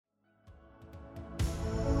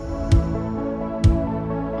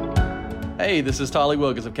Hey, this is Tally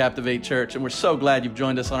Wilgis of Captivate Church, and we're so glad you've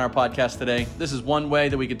joined us on our podcast today. This is one way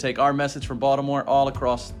that we can take our message from Baltimore all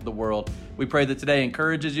across the world. We pray that today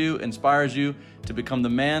encourages you, inspires you to become the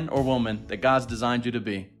man or woman that God's designed you to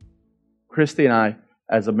be. Christy and I,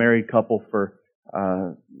 as a married couple for,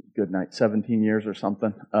 17 years or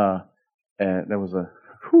something, and that was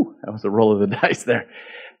a roll of the dice there.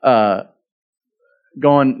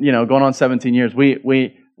 Going on 17 years,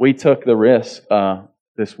 we took the risk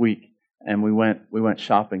this week. And we went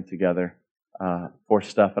shopping together for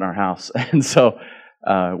stuff in our house. And so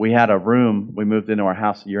we had a room. We moved into our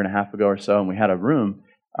house a year and a half ago or so, and we had a room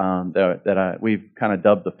that we've kind of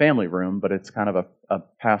dubbed the family room, but it's kind of a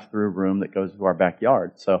pass-through room that goes to our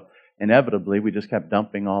backyard. So inevitably, we just kept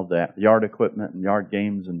dumping all the yard equipment and yard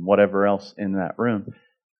games and whatever else in that room.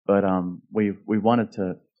 But we wanted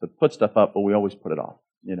to put stuff up, but we always put it off.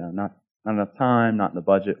 Not enough time, not in the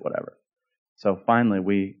budget, whatever. So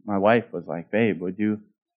finally, my wife was like, "Babe, would you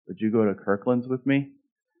go to Kirkland's with me?"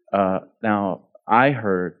 Now I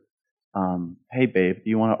heard, "Hey, babe, do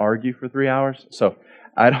you want to argue for 3 hours?" So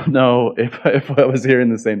I don't know if I was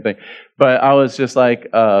hearing the same thing, but I was just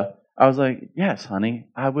like, "Yes, honey,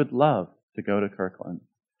 I would love to go to Kirkland's."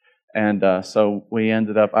 And so we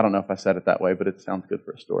ended up. I don't know if I said it that way, but it sounds good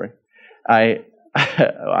for a story. We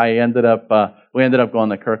ended up going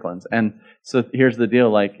to Kirkland's, and so here's the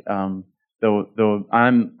deal, like. Though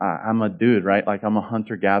I'm a dude, right? Like I'm a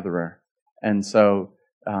hunter-gatherer. And so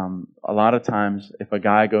a lot of times if a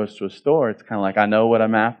guy goes to a store, it's kind of like, I know what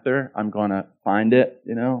I'm after. I'm going to find it,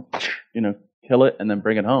 kill it and then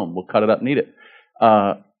bring it home. We'll cut it up and eat it.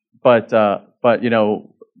 But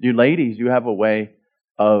you ladies, you have a way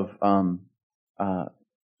of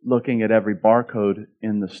looking at every barcode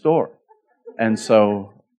in the store. And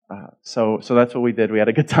so that's what we did. We had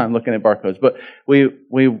a good time looking at barcodes. But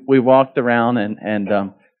we walked around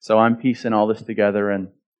and so I'm piecing all this together, and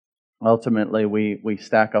ultimately we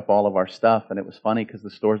stack up all of our stuff. And it was funny because the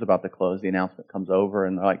store's about to close. The announcement comes over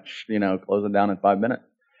and they're like, closing down in 5 minutes.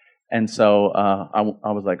 And so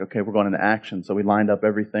I was like, okay, we're going into action. So we lined up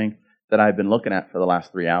everything that I've been looking at for the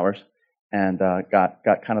last 3 hours and got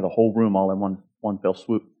kind of the whole room all in one fell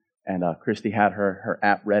swoop. And Christy had her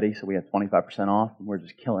app ready, so we had 25% off, and we're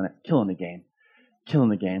just killing the game.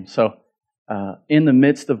 So in the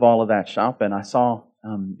midst of all of that shopping, I saw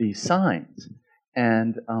these signs,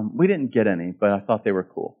 and we didn't get any, but I thought they were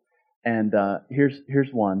cool. And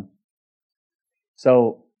here's one.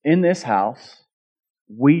 So in this house,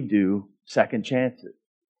 we do second chances.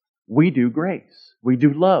 We do grace. We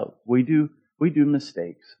do love. We do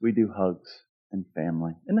mistakes. We do hugs and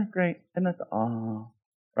family. Isn't that great? Isn't that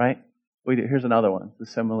right? Here's another one. It's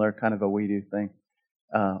a similar kind of a we do thing.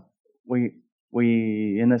 We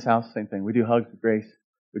in this house, same thing. We do hugs with grace.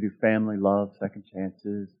 We do family, love, second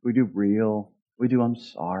chances. We do real. We do I'm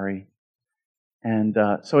sorry. And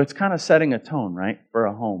so it's kind of setting a tone, right, for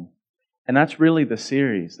a home. And that's really the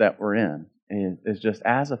series that we're in, is just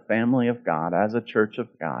as a family of God, as a church of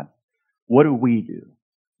God, what do we do?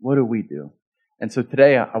 What do we do? And so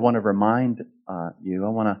today I want to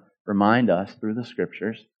remind us through the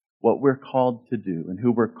Scriptures what we're called to do and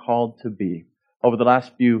who we're called to be. Over the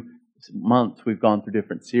last few months, we've gone through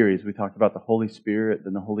different series. We talked about the Holy Spirit,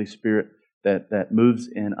 then the Holy Spirit that moves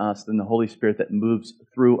in us, then the Holy Spirit that moves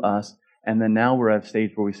through us, and then now we're at a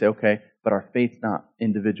stage where we say, okay, but our faith's not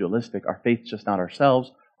individualistic. Our faith's just not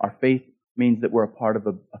ourselves. Our faith means that we're a part of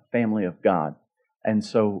a family of God. And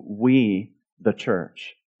so we, the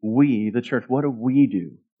church, what do we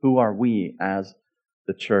do? Who are we as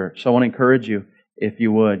the church? So I want to encourage you, if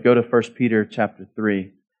you would, go to 1 Peter chapter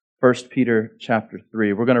 3. 1 Peter chapter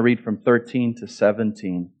 3. We're going to read from 13 to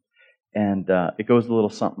 17. And it goes a little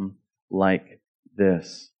something like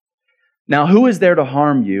this. Now, who is there to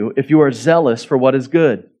harm you if you are zealous for what is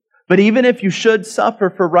good? But even if you should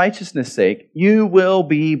suffer for righteousness' sake, you will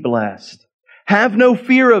be blessed. Have no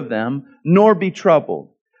fear of them, nor be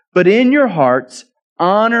troubled. But in your hearts,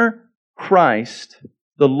 honor Christ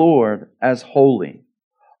the Lord as holy,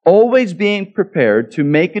 always being prepared to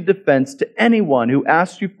make a defense to anyone who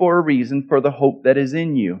asks you for a reason for the hope that is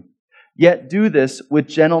in you. Yet do this with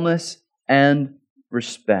gentleness and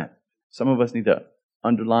respect. Some of us need to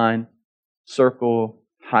underline, circle,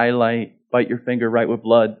 highlight, bite your finger right with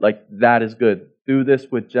blood. Like, that is good. Do this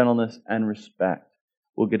with gentleness and respect.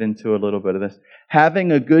 We'll get into a little bit of this.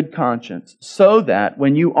 Having a good conscience, so that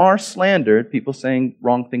when you are slandered, people saying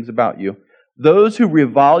wrong things about you, those who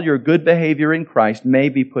revile your good behavior in Christ may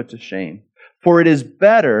be put to shame. For it is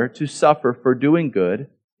better to suffer for doing good,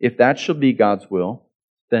 if that shall be God's will,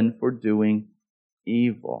 than for doing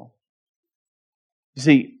evil. You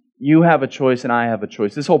see, you have a choice and I have a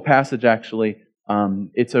choice. This whole passage actually,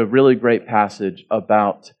 it's a really great passage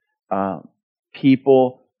about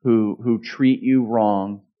people who treat you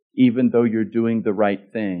wrong even though you're doing the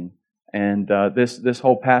right thing. And this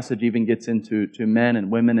whole passage even gets into men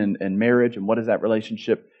and women and marriage and what is that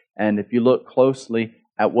relationship. And if you look closely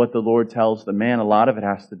at what the Lord tells the man, a lot of it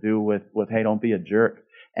has to do with hey, don't be a jerk.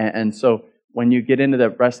 And so when you get into the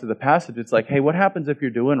rest of the passage, it's like, hey, what happens if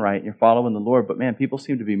you're doing right and you're following the Lord, but man, people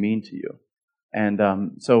seem to be mean to you. And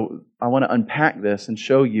so I want to unpack this and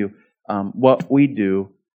show you what we do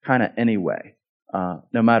kind of anyway.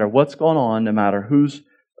 No matter what's going on, no matter who's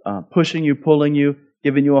pushing you, pulling you,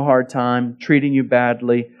 giving you a hard time, treating you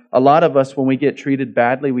badly. A lot of us, when we get treated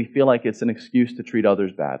badly, we feel like it's an excuse to treat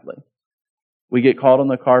others badly. We get called on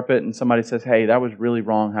the carpet and somebody says, hey, that was really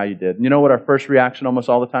wrong how you did. And you know what our first reaction almost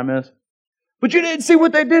all the time is? But you didn't see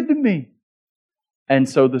what they did to me. And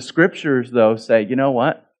so the scriptures, though, say, you know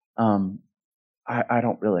what? I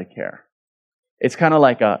don't really care. It's kind of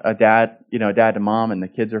like a dad, dad and mom, and the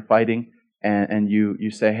kids are fighting, and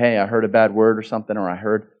you say, hey, I heard a bad word or something, or I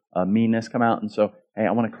heard meanness come out, and so, hey,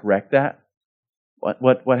 I want to correct that.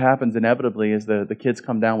 What happens inevitably is the kids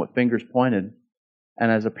come down with fingers pointed,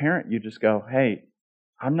 and as a parent, you just go, hey,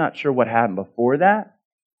 I'm not sure what happened before that,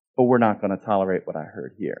 but we're not going to tolerate what I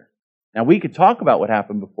heard here. Now, we could talk about what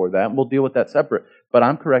happened before that, and we'll deal with that separate, but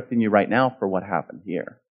I'm correcting you right now for what happened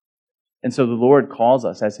here. And so the Lord calls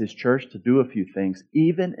us as His church to do a few things,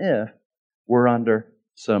 even if we're under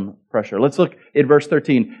some pressure. Let's look at verse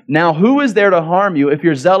 13. Now, who is there to harm you if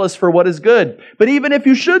you're zealous for what is good? But even if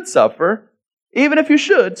you should suffer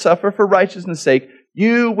for righteousness' sake,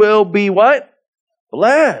 you will be what?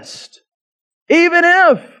 Blessed. Even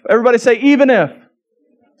if. Everybody say, even if.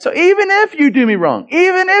 So even if you do me wrong,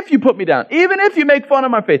 even if you put me down, even if you make fun of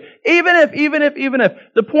my faith, even if.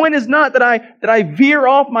 The point is not that I veer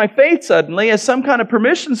off my faith suddenly as some kind of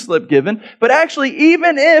permission slip given, but actually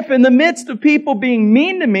even if in the midst of people being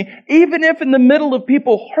mean to me, even if in the middle of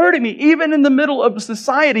people hurting me, even in the middle of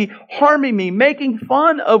society harming me, making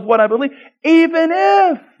fun of what I believe, even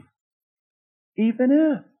if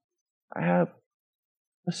I have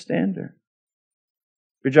a standard.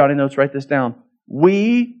 If you're jotting notes, write this down.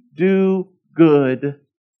 We do good,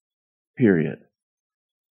 period.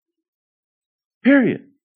 Period.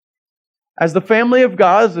 As the family of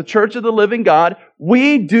God, as the church of the living God,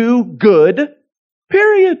 we do good,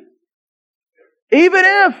 period. Even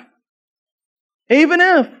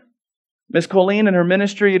if. Miss Colleen and her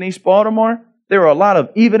ministry in East Baltimore, there are a lot of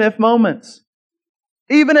even if moments.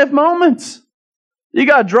 Even if moments. You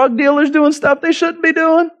got drug dealers doing stuff they shouldn't be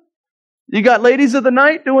doing. You got ladies of the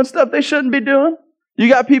night doing stuff they shouldn't be doing. You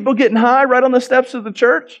got people getting high right on the steps of the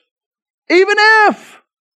church. Even if.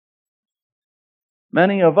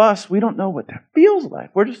 Many of us, we don't know what that feels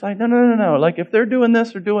like. We're just like, no. Like if they're doing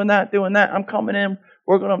this or doing that, I'm coming in.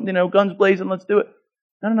 We're going to, guns blazing, let's do it.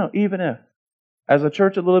 No. Even if. As a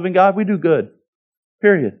church of the living God, we do good.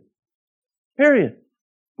 Period.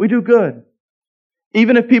 We do good.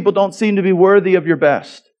 Even if people don't seem to be worthy of your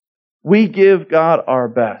best, we give God our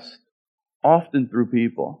best. Often through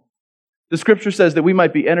people. The Scripture says that we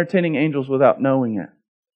might be entertaining angels without knowing it.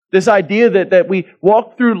 This idea that we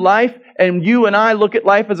walk through life and you and I look at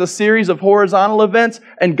life as a series of horizontal events,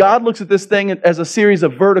 and God looks at this thing as a series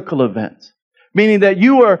of vertical events. Meaning that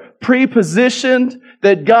you are pre-positioned,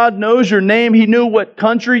 that God knows your name. He knew what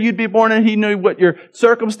country you'd be born in. He knew what your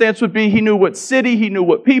circumstance would be. He knew what city. He knew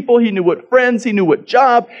what people. He knew what friends. He knew what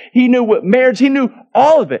job. He knew what marriage. He knew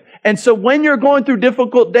all of it. And so when you're going through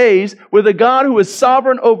difficult days with a God who is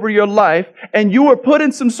sovereign over your life, and you are put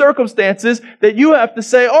in some circumstances that you have to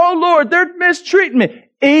say, oh Lord, they're mistreating me.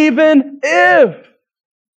 Even if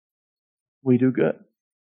we do good.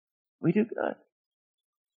 We do good.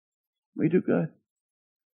 We do good.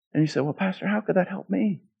 And you say, well, Pastor, how could that help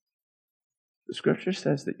me? The Scripture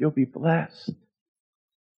says that you'll be blessed.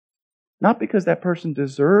 Not because that person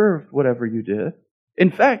deserved whatever you did.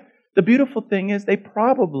 In fact, the beautiful thing is they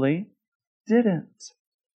probably didn't.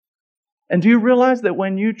 And do you realize that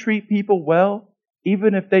when you treat people well,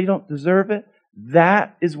 even if they don't deserve it,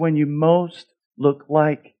 that is when you most look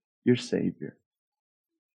like your Savior.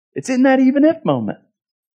 It's in that even if moment.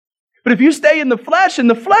 But if you stay in the flesh,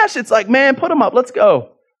 it's like, man, put them up, let's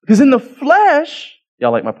go. Because in the flesh,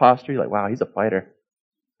 y'all like my posture? You're like, wow, he's a fighter.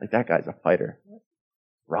 Like that guy's a fighter.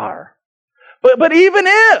 Rawr. But even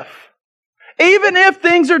if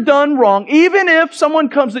things are done wrong, even if someone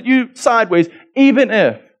comes at you sideways, even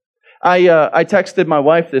if. I texted my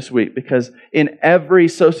wife this week because in every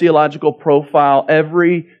sociological profile,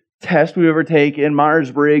 every test we've ever taken,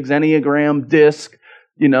 Myers-Briggs, Enneagram, DISC,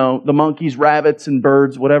 the monkeys, rabbits, and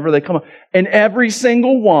birds, whatever they come up. And every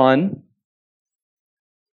single one,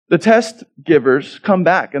 the test givers come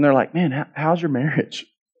back and they're like, man, how's your marriage?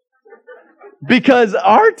 Because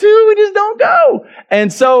our two, we just don't go.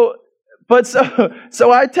 And so I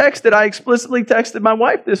explicitly texted my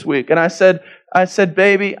wife this week and I said,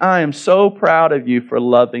 baby, I am so proud of you for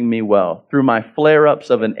loving me well. Through my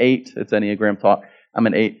flare-ups of an 8, it's Enneagram talk, I'm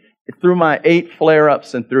an 8. Through my 8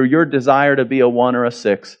 flare-ups and through your desire to be a 1 or a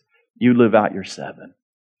 6, you live out your 7.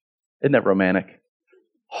 Isn't that romantic?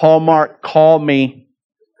 Hallmark, call me.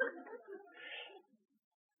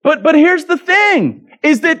 But here's the thing,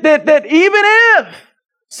 is that even if,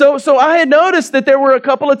 so I had noticed that there were a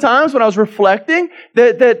couple of times when I was reflecting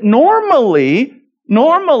that normally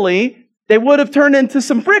they would have turned into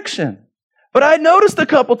some friction. But I noticed a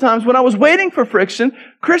couple times when I was waiting for friction,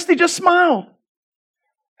 Christy just smiled.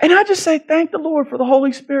 And I just say, thank the Lord for the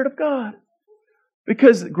Holy Spirit of God.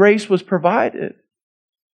 Because grace was provided.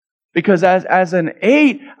 Because as an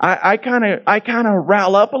 8, I kind of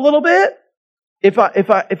rile up a little bit. If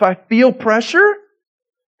I feel pressure,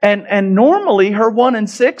 and normally her 1 and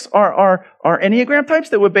 6 are Enneagram types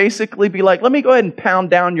that would basically be like, let me go ahead and pound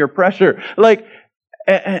down your pressure. Like,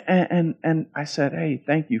 and I said, hey,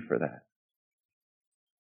 thank you for that.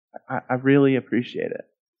 I really appreciate it.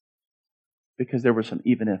 Because there were some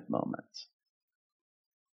even if moments.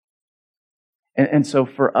 And so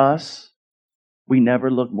for us, we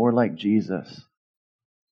never look more like Jesus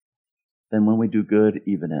than when we do good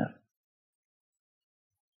even if.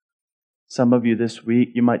 Some of you this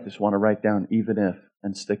week, you might just want to write down even if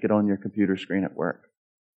and stick it on your computer screen at work.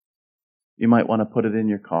 You might want to put it in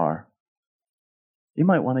your car. You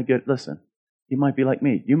might want to you might be like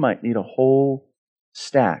me. You might need a whole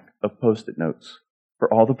stack of Post-it notes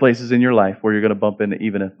for all the places in your life where you're going to bump into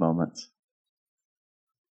even if moments.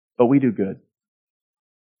 But we do good,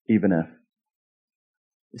 even if.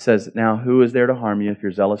 It says, now who is there to harm you if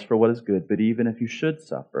you're zealous for what is good? But even if you should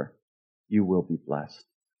suffer, you will be blessed.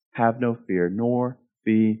 Have no fear, nor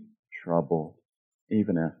be troubled,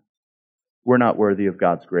 even if. We're not worthy of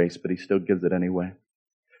God's grace, but He still gives it anyway.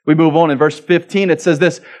 We move on in verse 15. It says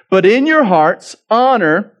this, but in your hearts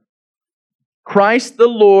honor Christ the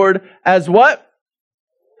Lord as what?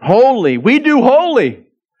 Holy. We do holy.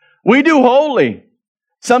 We do holy.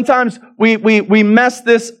 Sometimes we mess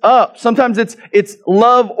this up. Sometimes it's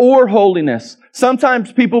love or holiness.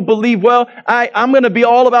 Sometimes people believe, well, I'm going to be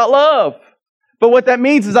all about love. But what that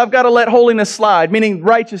means is I've got to let holiness slide, meaning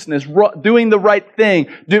righteousness, doing the right thing,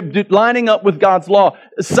 lining up with God's law.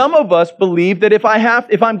 Some of us believe that if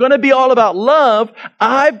I'm going to be all about love,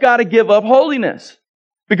 I've got to give up holiness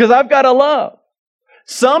because I've got to love.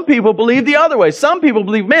 Some people believe the other way. Some people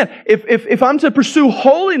believe, man, if I'm to pursue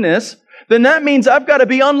holiness, then that means I've got to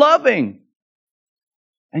be unloving.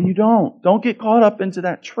 And you don't. Don't get caught up into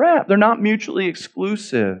that trap. They're not mutually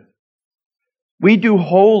exclusive. We do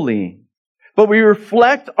holy. But we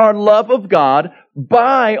reflect our love of God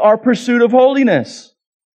by our pursuit of holiness.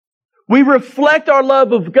 We reflect our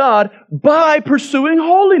love of God by pursuing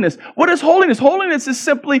holiness. What is holiness? Holiness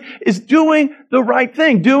is doing the right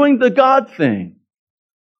thing, doing the God thing.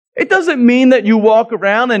 It doesn't mean that you walk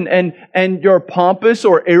around and you're pompous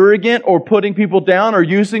or arrogant or putting people down or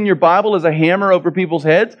using your Bible as a hammer over people's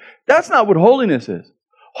heads. That's not what holiness is.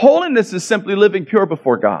 Holiness is simply living pure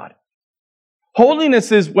before God.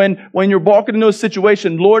 Holiness is when you're walking into a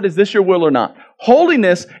situation, Lord, is this your will or not?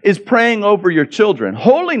 Holiness is praying over your children.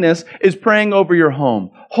 Holiness is praying over your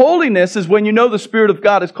home. Holiness is when you know the Spirit of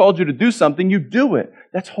God has called you to do something, you do it.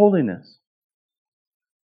 That's holiness.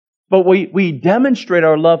 But we demonstrate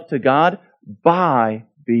our love to God by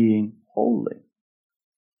being holy.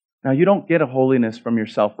 Now, you don't get a holiness from your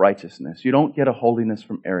self-righteousness. You don't get a holiness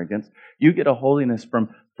from arrogance. You get a holiness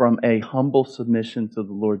from a humble submission to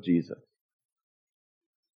the Lord Jesus.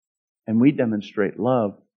 And we demonstrate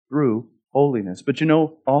love through holiness. But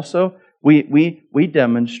also, we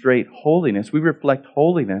demonstrate holiness. We reflect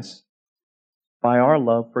holiness by our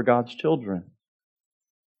love for God's children.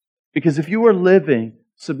 Because if you are living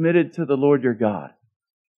submitted to the Lord your God,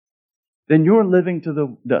 then you're living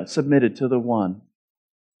submitted to the one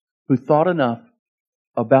who thought enough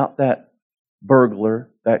about that burglar,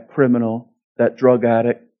 that criminal, that drug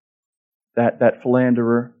addict, that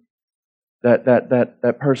philanderer,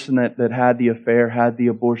 that person that had the affair, had the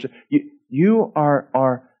abortion. You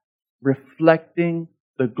are reflecting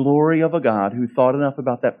the glory of a God who thought enough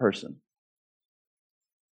about that person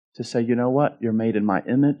to say, you know what? You're made in my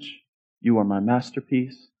image. You are my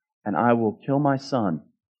masterpiece. And I will kill my son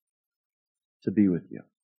to be with you.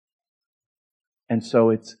 And so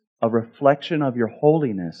it's a reflection of your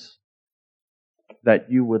holiness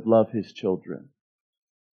that you would love His children.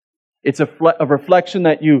 It's a reflection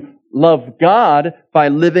that you love God by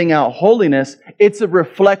living out holiness. It's a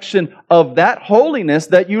reflection of that holiness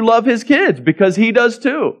that you love His kids, because He does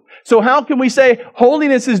too. So how can we say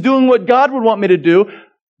holiness is doing what God would want me to do,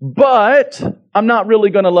 but I'm not really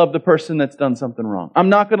going to love the person that's done something wrong? I'm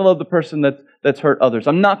not going to love the person that's hurt others.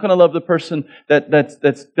 I'm not going to love the person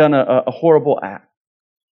that's done a horrible act.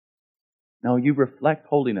 No, you reflect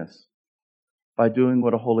holiness by doing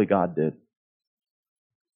what a holy God did,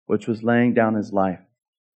 which was laying down His life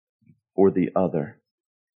for the other.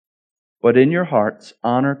 But in your hearts,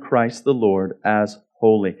 honor Christ the Lord as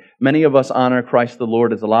holy. Many of us honor Christ the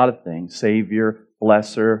Lord as a lot of things: Savior,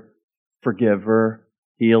 Blesser, Forgiver,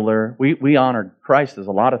 Healer. We honor Christ as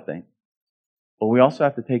a lot of things. But we also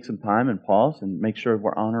have to take some time and pause and make sure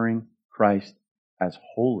we're honoring Christ as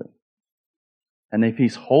holy. And if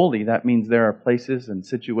He's holy, that means there are places and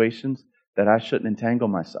situations that I shouldn't entangle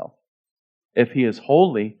myself. If He is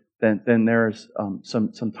holy, then there's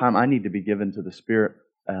some time I need to be given to the Spirit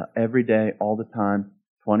every day, all the time,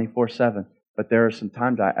 24/7. But there are some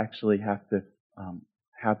times I actually have to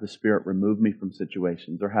have the Spirit remove me from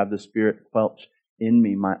situations, or have the Spirit quelch in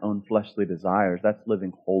me my own fleshly desires. That's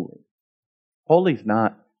living holy. Holy's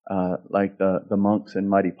not like the monks in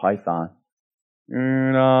Mighty Python.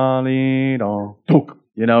 You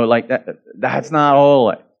know, like that. That's not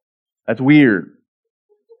holy. That's weird.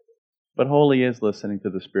 But holy is listening to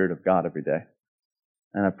the Spirit of God every day.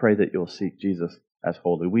 And I pray that you'll seek Jesus as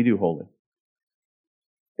holy. We do holy.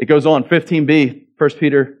 It goes on, 15b, 1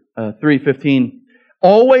 Peter 3:15.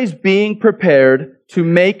 Always being prepared to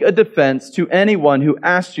make a defense to anyone who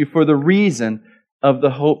asks you for the reason of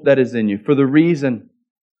the hope that is in you. For a reason,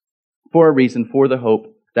 for the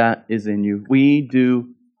hope that is in you. We do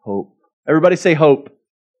hope. Everybody say hope.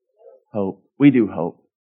 Hope. We do hope.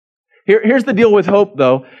 Here's the deal with hope,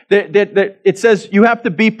 though. That it says you have to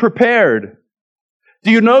be prepared. Do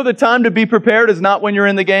you know the time to be prepared is not when you're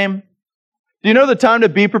in the game? Do you know the time to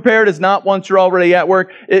be prepared is not once you're already at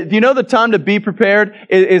work? Do you know the time to be prepared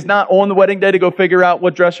is not on the wedding day to go figure out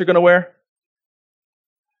what dress you're going to wear?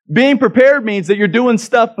 Being prepared means that you're doing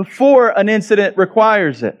stuff before an incident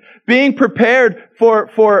requires it. Being prepared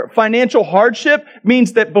for financial hardship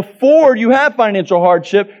means that before you have financial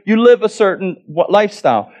hardship, you live a certain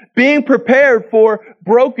lifestyle. Being prepared for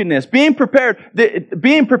brokenness, being prepared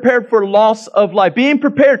for loss of life, being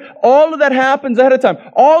prepared, all of that happens ahead of time.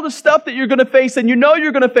 All the stuff that you're going to face, and you know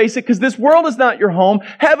you're going to face it because this world is not your home.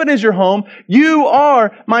 Heaven is your home. You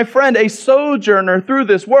are, my friend, a sojourner through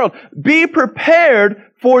this world. Be prepared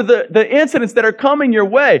for the incidents that are coming your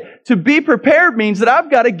way. To be prepared means that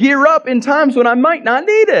I've got to gear up in times when I might not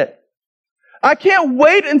need it. I can't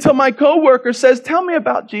wait until my coworker says, "Tell me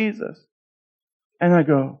about Jesus." And I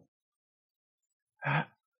go,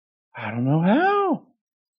 I don't know how.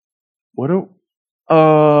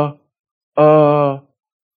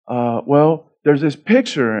 Well, there's this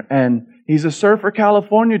picture, and he's a surfer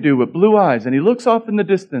California dude with blue eyes, and he looks off in the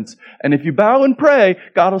distance, and if you bow and pray,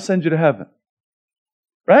 God will send you to heaven.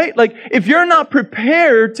 Right? Like, if you're not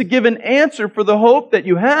prepared to give an answer for the hope that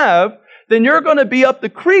you have, then you're going to be up the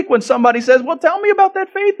creek when somebody says, "Well, tell me about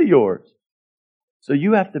that faith of yours." So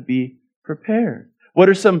you have to be prepared. What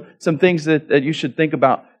are some things that you should think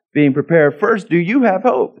about being prepared? First, do you have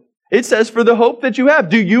hope? It says for the hope that you have.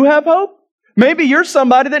 Do you have hope? Maybe you're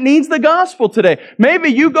somebody that needs the gospel today. Maybe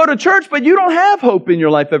you go to church, but you don't have hope in your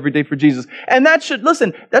life every day for Jesus. And that should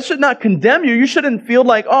not condemn you. You shouldn't feel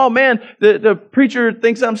like, "Oh man, the preacher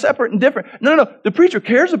thinks I'm separate and different." No. The preacher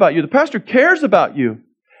cares about you. The pastor cares about you.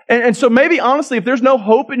 And so maybe honestly, if there's no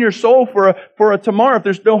hope in your soul for a tomorrow, if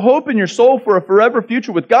there's no hope in your soul for a forever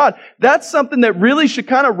future with God, that's something that really should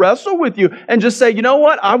kind of wrestle with you and just say, "You know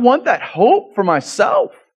what? I want that hope for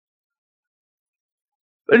myself."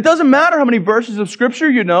 But it doesn't matter how many verses of Scripture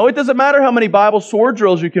you know. It doesn't matter how many Bible sword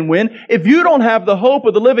drills you can win if you don't have the hope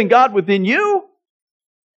of the living God within you.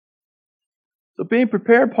 So being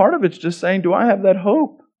prepared, part of it's just saying, do I have that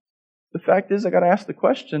hope? The fact is, I got to ask the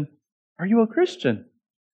question, are you a Christian?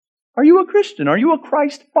 Are you a Christian? Are you a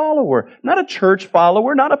Christ follower? Not a church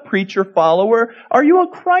follower, not a preacher follower. Are you a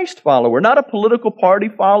Christ follower? Not a political party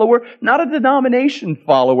follower, not a denomination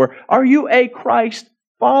follower. Are you a Christ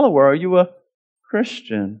follower? Are you a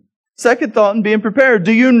Christian? Second thought in being prepared,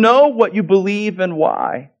 do you know what you believe and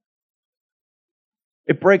why?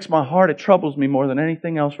 It breaks my heart, it troubles me more than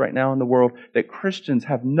anything else right now in the world that Christians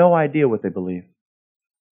have no idea what they believe.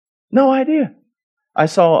 No idea. I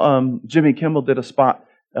saw Jimmy Kimmel did a spot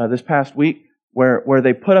this past week where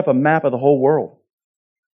they put up a map of the whole world.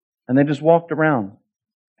 And they just walked around.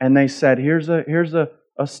 And they said, here's a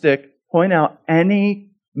stick, Point out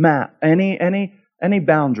any map, any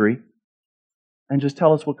boundary, and just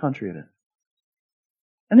tell us what country it is.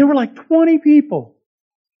 And there were like 20 people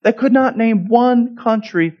that could not name one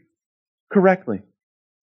country correctly.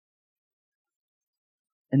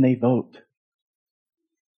 And they vote.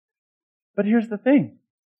 But here's the thing.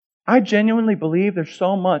 I genuinely believe there's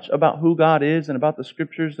so much about who God is and about the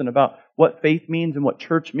Scriptures and about what faith means and what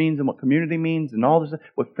church means and what community means and all this,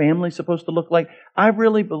 what family's supposed to look like. I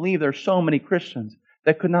really believe there's so many Christians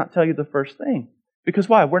that could not tell you the first thing. Because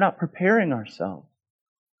why? We're not preparing ourselves.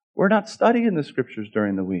 We're not studying the Scriptures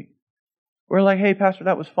during the week. We're like, hey, Pastor,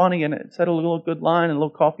 that was funny, and it said a little good line and a little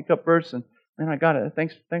coffee cup verse, and man, I got it.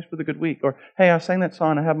 Thanks for the good week. Or, hey, I sang that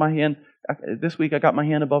song. I have my hand, this week I got my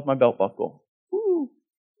hand above my belt buckle. Woo.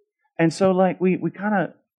 And so like we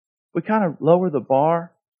kind of lower the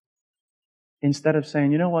bar instead of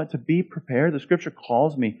saying, you know what, to be prepared. The Scripture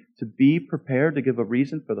calls me to be prepared, to give a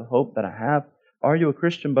reason for the hope that I have. Are you a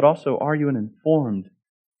Christian, but also are you an informed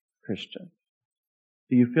Christian?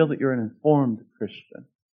 Do you feel that you're an informed Christian?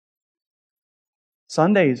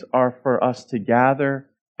 Sundays are for us to gather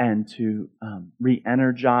and to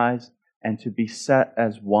re-energize and to be set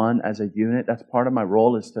as one, as a unit. That's part of my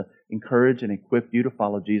role, is to encourage and equip you to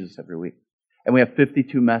follow Jesus every week. And we have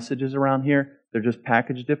 52 messages around here. They're just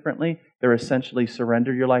packaged differently. They're essentially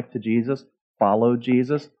surrender your life to Jesus, follow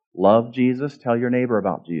Jesus, love Jesus, tell your neighbor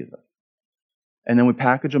about Jesus. And then we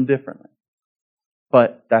package them differently.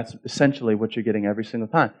 But that's essentially what you're getting every single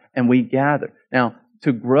time. And we gather. Now,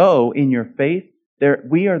 to grow in your faith,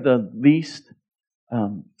 we are the least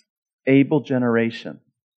able generation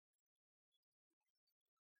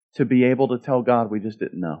to be able to tell God we just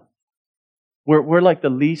didn't know. We're like the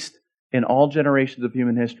least in all generations of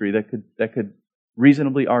human history that could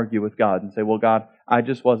reasonably argue with God and say, well, God, I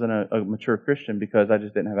just wasn't a mature Christian because I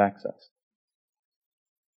just didn't have access.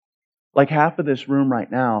 Like half of this room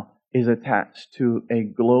right now is attached to a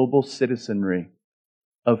global citizenry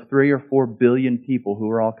of 3 or 4 billion people who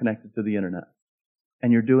are all connected to the internet.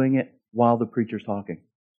 And you're doing it while the preacher's talking.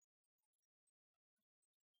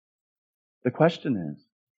 The question is,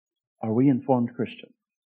 are we informed Christians?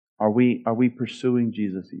 Are we pursuing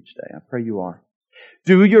Jesus each day? I pray you are.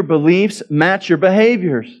 Do your beliefs match your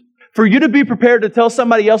behaviors? For you to be prepared to tell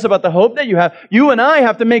somebody else about the hope that you have, you and I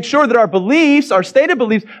have to make sure that our beliefs, our stated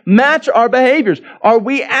beliefs, match our behaviors. Are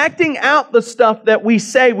we acting out the stuff that we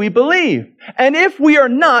say we believe? And if we are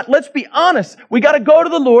not, let's be honest. We got to go to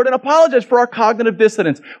the Lord and apologize for our cognitive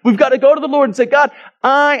dissonance. We've got to go to the Lord and say, God,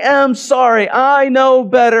 I am sorry. I know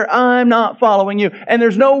better. I'm not following you. And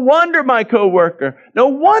there's no wonder my coworker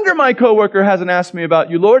hasn't asked me about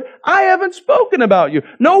you, Lord. I haven't spoken about you.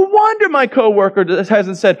 No wonder my coworker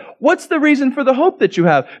hasn't said, what's the reason for the hope that you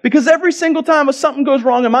have? Because every single time something goes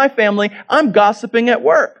wrong in my family, I'm gossiping at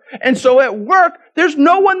work. And so at work, there's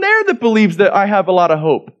no one there that believes that I have a lot of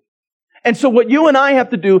hope. And so what you and I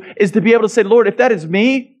have to do is to be able to say, Lord, if that is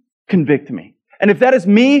me, convict me. And if that is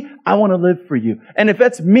me, I want to live for you. And if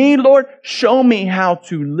that's me, Lord, show me how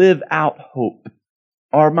to live out hope.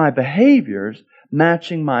 Are my behaviors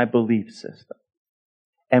matching my belief system?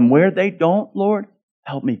 And where they don't, Lord,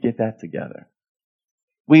 help me get that together.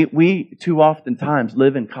 We too often times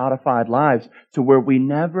live in codified lives to where we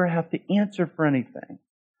never have to answer for anything.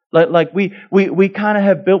 Like we kind of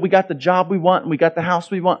have built, we got the job we want, and we got the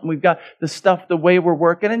house we want, and we've got the stuff the way we're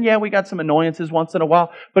working. And yeah, we got some annoyances once in a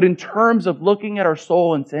while. But in terms of looking at our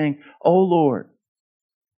soul and saying, oh Lord,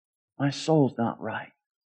 my soul's not right.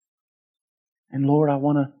 And Lord, I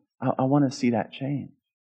want to see that change.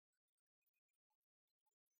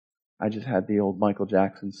 I just had the old Michael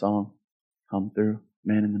Jackson song come through,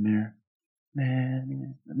 Man in the Mirror. Man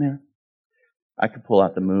in the Mirror. I could pull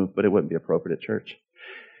out the move, but it wouldn't be appropriate at church.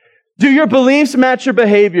 Do your beliefs match your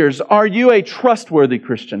behaviors? Are you a trustworthy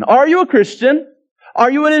Christian? Are you a Christian? Are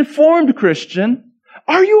you an informed Christian?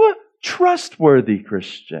 Are you a trustworthy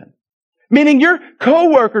Christian? Meaning your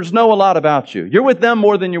coworkers know a lot about you. You're with them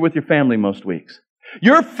more than you're with your family most weeks.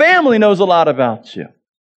 Your family knows a lot about you.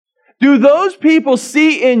 Do those people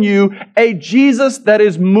see in you a Jesus that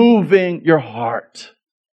is moving your heart?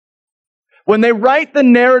 When they write the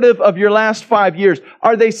narrative of your last 5 years,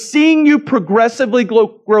 are they seeing you progressively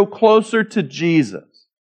grow closer to Jesus?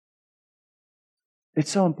 It's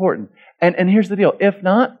so important. And here's the deal. If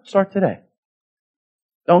not, start today.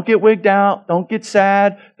 Don't get wigged out. Don't get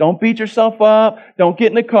sad. Don't beat yourself up. Don't get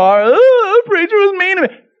in the car. Oh, the preacher was mean to me.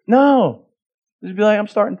 No. Just be like, I'm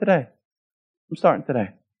starting today. I'm starting today.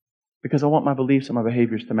 Because I want my beliefs and my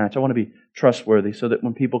behaviors to match. I want to be trustworthy so that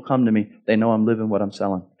when people come to me, they know I'm living what I'm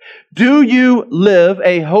selling. Do you live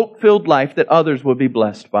a hope-filled life that others will be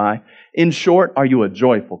blessed by? In short, are you a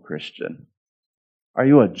joyful Christian? Are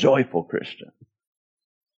you a joyful Christian?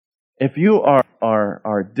 If you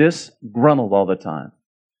are disgruntled all the time,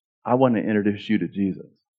 I want to introduce you to Jesus.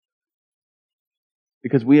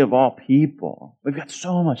 Because we of all people, we've got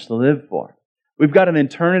so much to live for. We've got an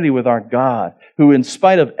eternity with our God who, in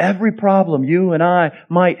spite of every problem you and I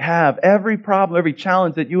might have, every problem, every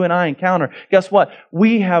challenge that you and I encounter, guess what?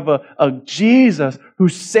 We have a Jesus who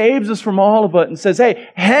saves us from all of it and says, hey,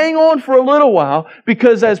 hang on for a little while,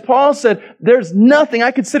 because as Paul said, there's nothing. I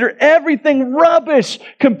consider everything rubbish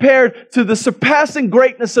compared to the surpassing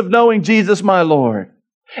greatness of knowing Jesus, my Lord.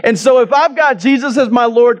 And so if I've got Jesus as my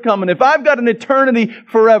Lord coming, if I've got an eternity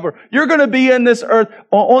forever, you're going to be on this earth,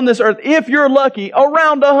 if you're lucky,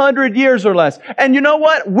 around 100 years or less. And you know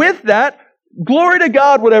what? With that, glory to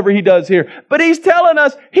God, whatever He does here. But He's telling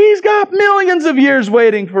us He's got millions of years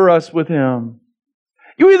waiting for us with Him.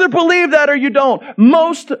 You either believe that or you don't.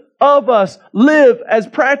 Most of us live as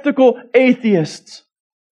practical atheists.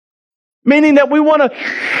 Meaning that we want to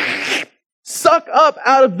suck up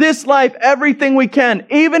out of this life everything we can,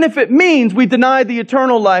 even if it means we deny the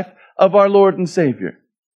eternal life of our Lord and Savior.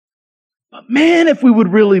 But man, if we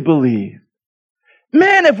would really believe,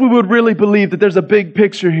 that there's a big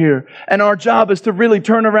picture here, and our job is to really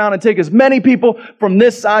turn around and take as many people from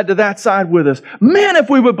this side to that side with us. Man, if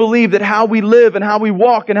we would believe that how we live and how we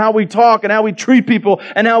walk and how we talk and how we treat people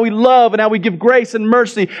and how we love and how we give grace and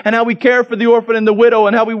mercy and how we care for the orphan and the widow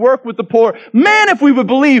and how we work with the poor. Man, if we would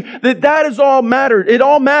believe that is all mattered. It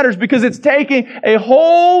all matters because it's taking a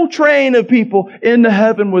whole train of people into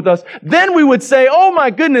heaven with us. Then we would say, oh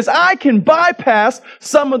my goodness, I can bypass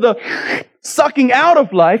some of the sucking out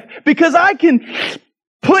of life because I can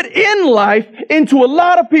put in life into a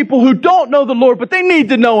lot of people who don't know the Lord, but they need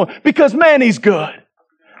to know Him because, man, He's good.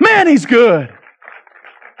 Man, He's good.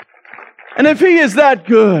 And if He is that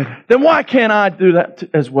good, then why can't I do that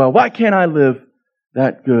as well? Why can't I live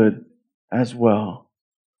that good as well?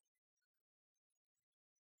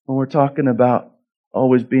 When we're talking about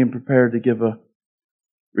always being prepared to give a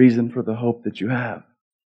reason for the hope that you have,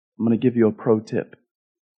 I'm going to give you a pro tip.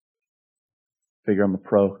 Figure I'm a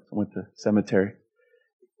pro. I went to seminary.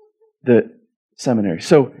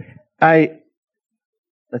 So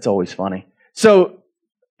that's always funny. So,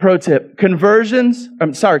 pro tip, conversations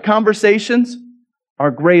are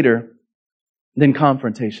greater than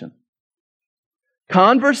confrontation.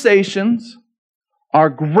 Conversations are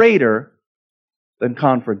greater than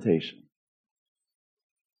confrontation.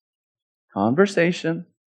 Conversation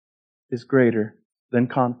is greater than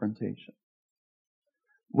confrontation.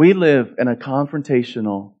 We live in a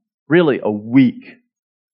confrontational, really a weak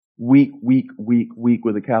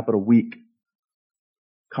with a capital weak,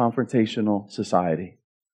 confrontational society.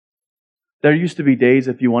 There used to be days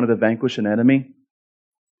if you wanted to vanquish an enemy,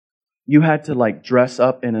 you had to dress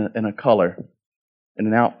up in a color, in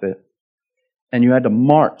an outfit, and you had to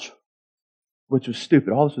march, which was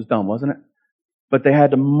stupid. All this was dumb, wasn't it? But they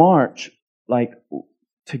had to march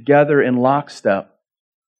together in lockstep,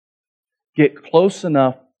 get close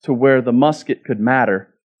enough to where the musket could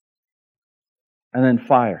matter, and then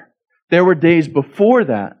fire. There were days before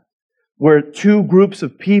that where two groups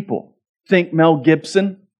of people, think Mel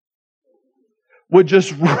Gibson, would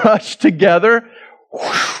just rush together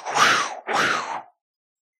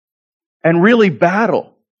and really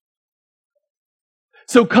battle.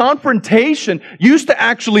 So confrontation used to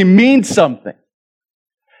actually mean something.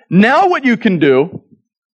 Now what you can do,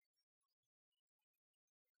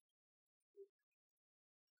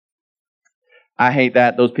 I hate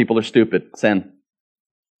that. Those people are stupid. Sin.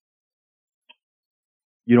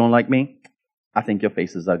 You don't like me? I think your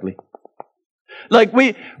face is ugly.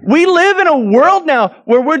 We live in a world now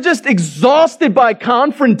where we're just exhausted by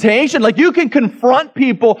confrontation. You can confront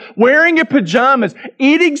people wearing your pajamas,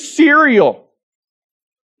 eating cereal,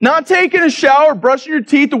 not taking a shower, brushing your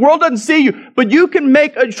teeth. The world doesn't see you, but you can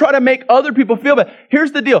try to make other people feel bad.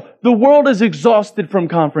 Here's the deal. The world is exhausted from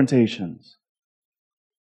confrontations.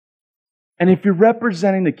 And if you're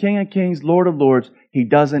representing the King of Kings, Lord of Lords, He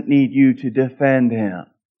doesn't need you to defend Him.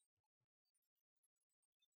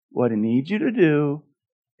 What He needs you to do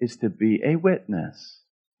is to be a witness,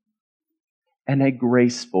 and a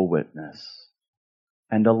graceful witness,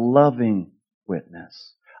 and a loving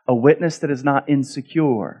witness. A witness that is not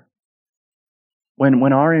insecure.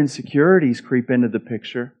 When our insecurities creep into the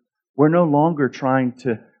picture, we're no longer trying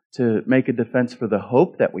to make a defense for the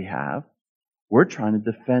hope that we have. We're trying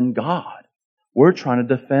to defend God. We're trying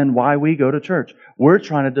to defend why we go to church. We're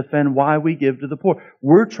trying to defend why we give to the poor.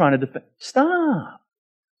 We're trying to defend... Stop!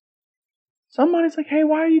 Somebody's like, hey,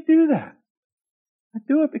 why do you do that? I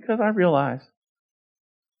do it because I realize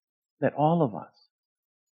that all of us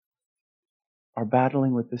are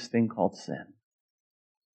battling with this thing called sin.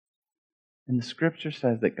 And the Scripture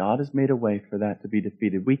says that God has made a way for that to be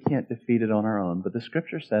defeated. We can't defeat it on our own, but the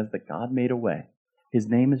Scripture says that God made a way. His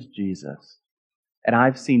name is Jesus. And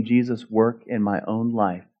I've seen Jesus work in my own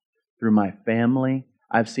life through my family.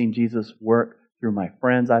 I've seen Jesus work through my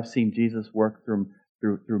friends. I've seen Jesus work through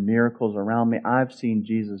miracles around me. I've seen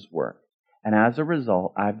Jesus work. And as a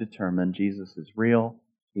result, I've determined Jesus is real.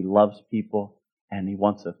 He loves people. And He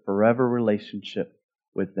wants a forever relationship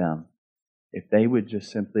with them, if they would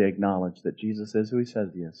just simply acknowledge that Jesus is who He says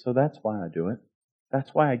He is. So that's why I do it.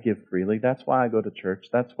 That's why I give freely. That's why I go to church.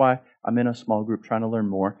 That's why I'm in a small group trying to learn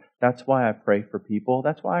more. That's why I pray for people.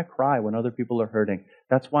 That's why I cry when other people are hurting.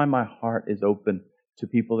 That's why my heart is open to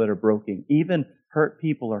people that are broken. Even hurt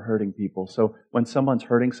people are hurting people. So when someone's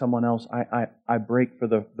hurting someone else, I break for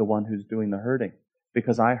the one who's doing the hurting,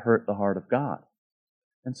 because I hurt the heart of God.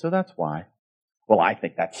 And so that's why. Well, I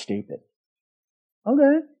think that's stupid.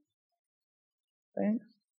 Okay. Thanks.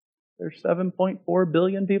 There's 7.4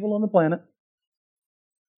 billion people on the planet.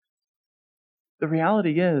 The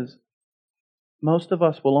reality is, most of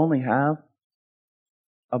us will only have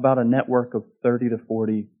about a network of 30 to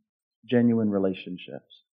 40 genuine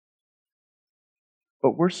relationships.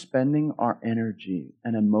 But we're spending our energy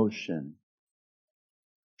and emotion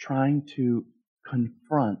trying to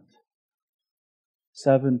confront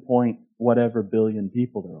 7 point whatever billion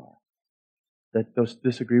people there are that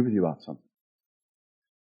disagree with you about something.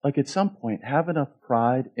 Like, at some point, have enough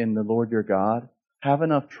pride in the Lord your God, have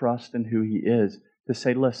enough trust in who He is to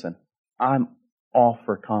say, listen, I'm all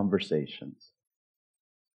for conversations.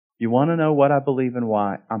 You want to know what I believe and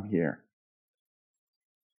why? I'm here.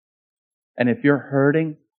 And if you're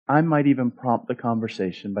hurting, I might even prompt the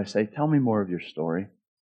conversation by saying, tell me more of your story.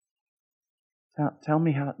 Tell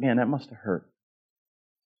me how, man, that must have hurt.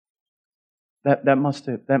 That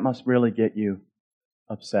must really get you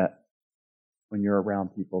upset when you're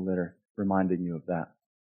around people that are reminding you of that.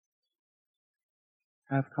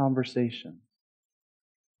 Have conversations.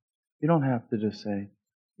 You don't have to just say,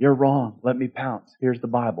 you're wrong, let me pounce, here's the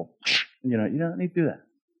Bible. You don't need to do that.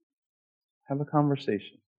 Have a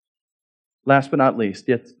conversation. Last but not least,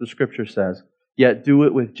 yet the Scripture says, yet do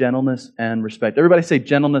it with gentleness and respect. Everybody say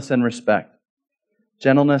gentleness and respect.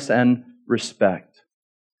 Gentleness and respect.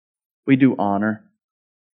 We do honor.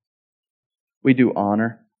 We do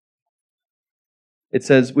honor. It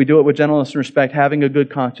says, we do it with gentleness and respect, having a good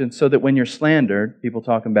conscience, so that when you're slandered, people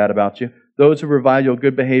talking bad about you, those who revile your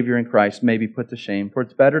good behavior in Christ may be put to shame. For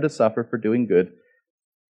it's better to suffer for doing good,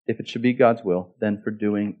 if it should be God's will, than for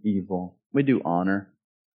doing evil. We do honor.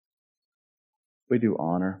 We do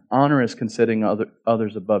honor. Honor is considering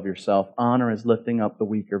others above yourself. Honor is lifting up the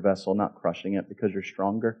weaker vessel, not crushing it because you're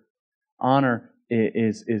stronger. Honor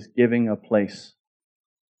is giving a place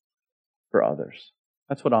for others.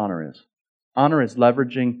 That's what honor is. Honor is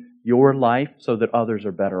leveraging your life so that others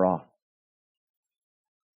are better off.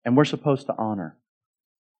 And we're supposed to honor.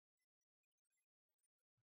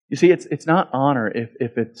 You see, it's not honor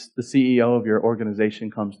if it's the CEO of your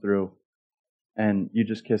organization comes through and you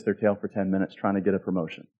just kiss their tail for 10 minutes trying to get a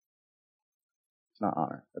promotion. It's not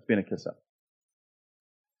honor. That's being a kiss-up.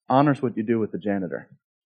 Honor is what you do with the janitor.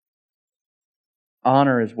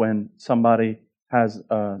 Honor is when somebody has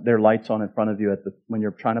their lights on in front of you when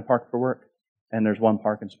you're trying to park for work and there's one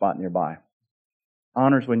parking spot nearby.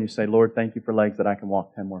 Honor is when you say, Lord, thank you for legs that I can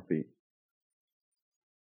walk 10 more feet.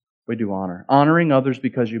 We do honor. Honoring others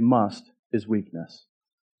because you must is weakness.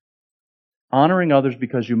 Honoring others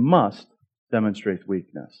because you must demonstrates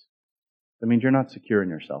weakness. That means you're not secure in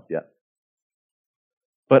yourself yet.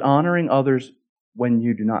 But honoring others when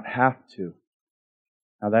you do not have to,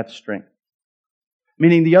 now that's strength.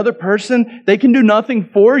 Meaning the other person, they can do nothing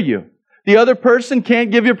for you. The other person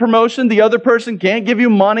can't give you a promotion. The other person can't give you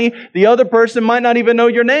money. The other person might not even know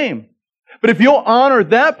your name. But if you'll honor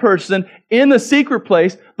that person in the secret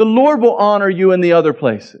place, the Lord will honor you in the other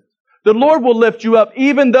places. The Lord will lift you up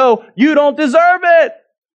even though you don't deserve it.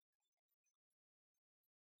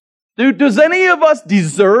 Dude, does any of us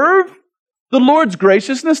deserve the Lord's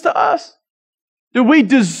graciousness to us? Do we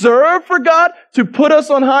deserve for God to put us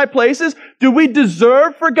on high places? Do we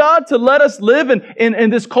deserve for God to let us live in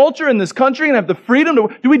this culture, in this country, and have the freedom to...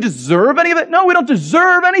 Do we deserve any of it? No, we don't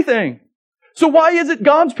deserve anything. So why is it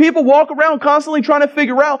God's people walk around constantly trying to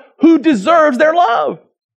figure out who deserves their love?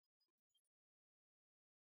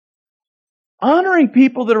 Honoring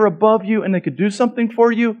people that are above you and they could do something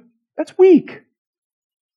for you, that's weak.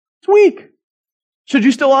 It's weak. Should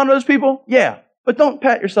you still honor those people? Yeah. But don't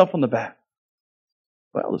pat yourself on the back.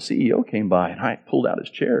 Well, the CEO came by and I pulled out his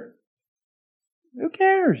chair. Who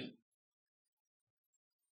cares?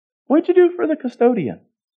 What'd you do for the custodian?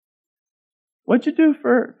 What'd you do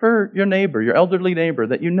for your neighbor, your elderly neighbor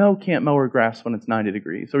that you know can't mow her grass when it's 90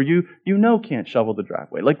 degrees? Or you know can't shovel the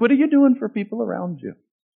driveway? Like, what are you doing for people around you?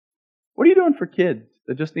 What are you doing for kids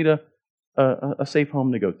that just need a safe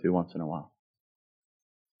home to go to once in a while?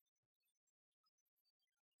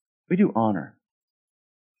 We do honor.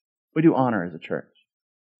 We do honor as a church.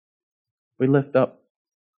 We lift up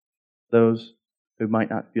those who might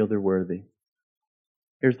not feel they're worthy.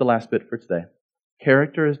 Here's the last bit for today.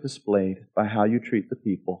 Character is displayed by how you treat the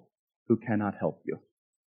people who cannot help you.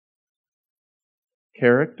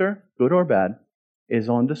 Character, good or bad, is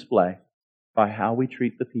on display by how we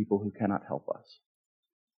treat the people who cannot help us.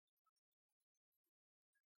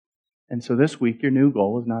 And so this week, your new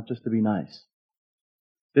goal is not just to be nice.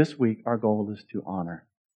 This week, our goal is to honor.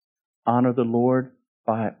 Honor the Lord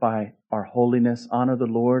by our holiness. Honor the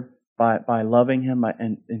Lord by loving Him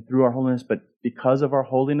and through our holiness, but because of our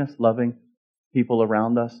holiness, loving people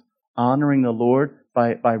around us. Honoring the Lord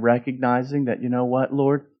by recognizing that, you know what,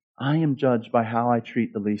 Lord, I am judged by how I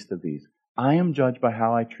treat the least of these. I am judged by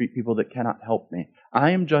how I treat people that cannot help me.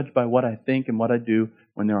 I am judged by what I think and what I do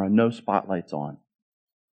when there are no spotlights on.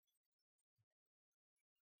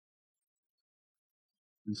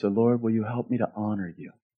 And so, Lord, will you help me to honor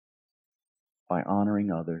you by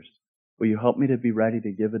honoring others? Will you help me to be ready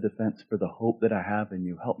to give a defense for the hope that I have in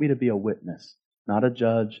you? Help me to be a witness, not a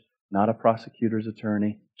judge, not a prosecutor's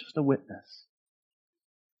attorney, just a witness.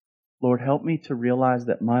 Lord, help me to realize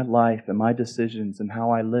that my life and my decisions and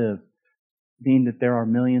how I live mean that there are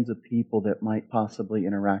millions of people that might possibly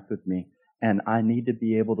interact with me, and I need to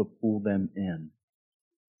be able to pull them in.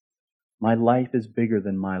 My life is bigger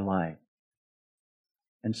than my life.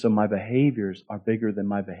 And so my behaviors are bigger than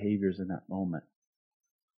my behaviors in that moment.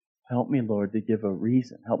 Help me, Lord, to give a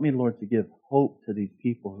reason. Help me, Lord, to give hope to these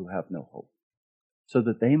people who have no hope, so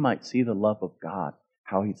that they might see the love of God,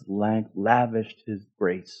 how He's lavished His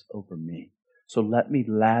grace over me. So let me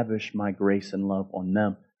lavish my grace and love on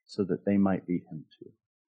them so that they might be Him too.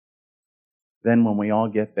 Then when we all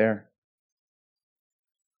get there,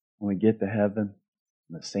 when we get to heaven,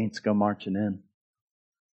 and the saints go marching in,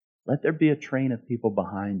 let there be a train of people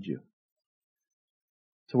behind you.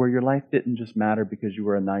 So where your life didn't just matter because you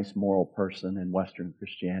were a nice moral person in Western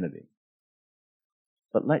Christianity.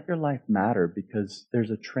 But let your life matter because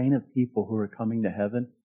there's a train of people who are coming to heaven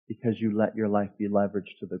because you let your life be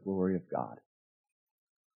leveraged to the glory of God.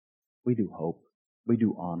 We do hope. We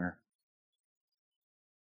do honor.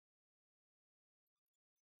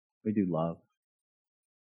 We do love.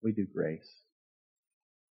 We do grace.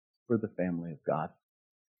 We're the family of God.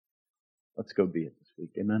 Let's go be it this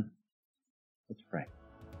week. Amen. Let's pray.